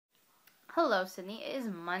Hello, Sydney. It is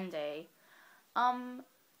Monday.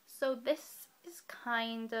 So this is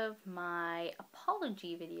kind of my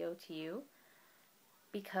apology video to you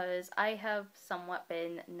because I have somewhat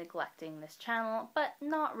been neglecting this channel, but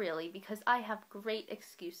not really because I have great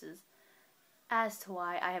excuses as to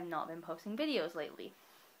why I have not been posting videos lately.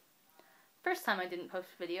 First time I didn't post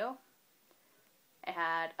a video, I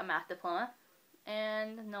had a math diploma,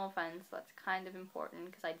 and no offense, that's kind of important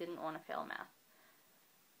because I didn't want to fail math.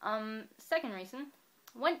 Second reason,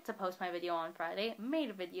 went to post my video on Friday, made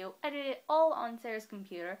a video, edited it all on Sarah's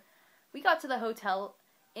computer. We got to the hotel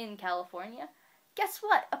in California. Guess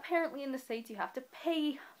what? Apparently in the States you have to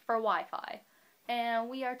pay for Wi-Fi. And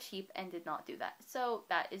we are cheap and did not do that. So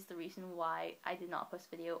that is the reason why I did not post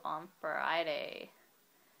video on Friday.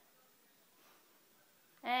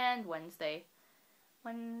 And Wednesday.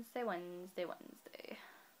 Wednesday.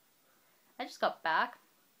 I just got back,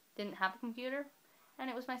 didn't have a computer, and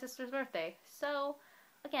it was my sister's birthday. So,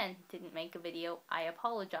 again, didn't make a video. I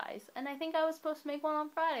apologize. And I think I was supposed to make one on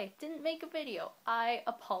Friday. Didn't make a video. I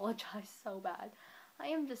apologize so bad. I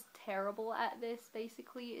am just terrible at this,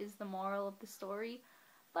 basically, is the moral of the story.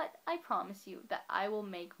 But I promise you that I will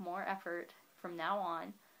make more effort from now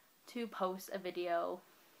on to post a video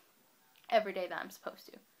every day that I'm supposed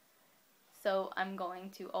to. So I'm going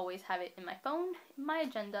to always have it in my phone, in my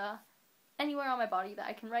agenda, anywhere on my body that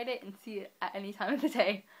I can write it and see it at any time of the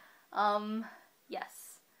day.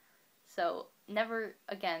 Yes. So never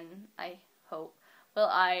again, I hope, will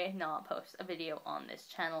I not post a video on this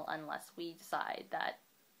channel unless we decide that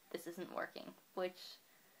this isn't working, which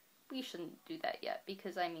we shouldn't do that yet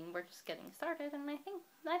because I mean we're just getting started and I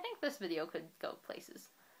think this video could go places.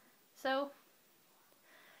 So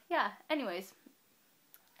yeah, anyways,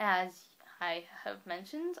 as I have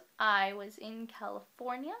mentioned, I was in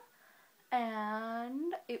California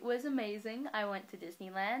and it was amazing. I went to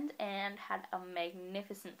Disneyland and had a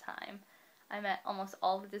magnificent time. I met almost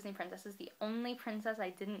all the Disney princesses. The only princess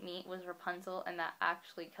I didn't meet was Rapunzel, and that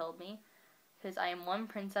actually killed me because I am one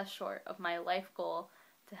princess short of my life goal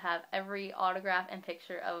to have every autograph and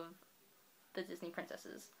picture of the Disney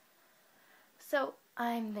princesses. So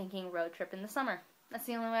I'm thinking road trip in the summer. That's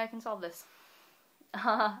the only way I can solve this.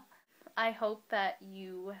 I hope that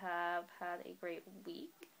you have had a great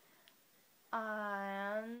week.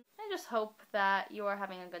 I just hope that you are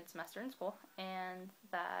having a good semester in school and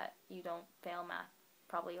that you don't fail math,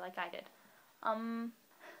 probably like I did.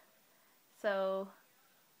 So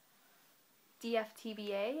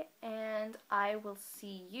DFTBA, and I will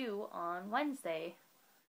see you on Wednesday.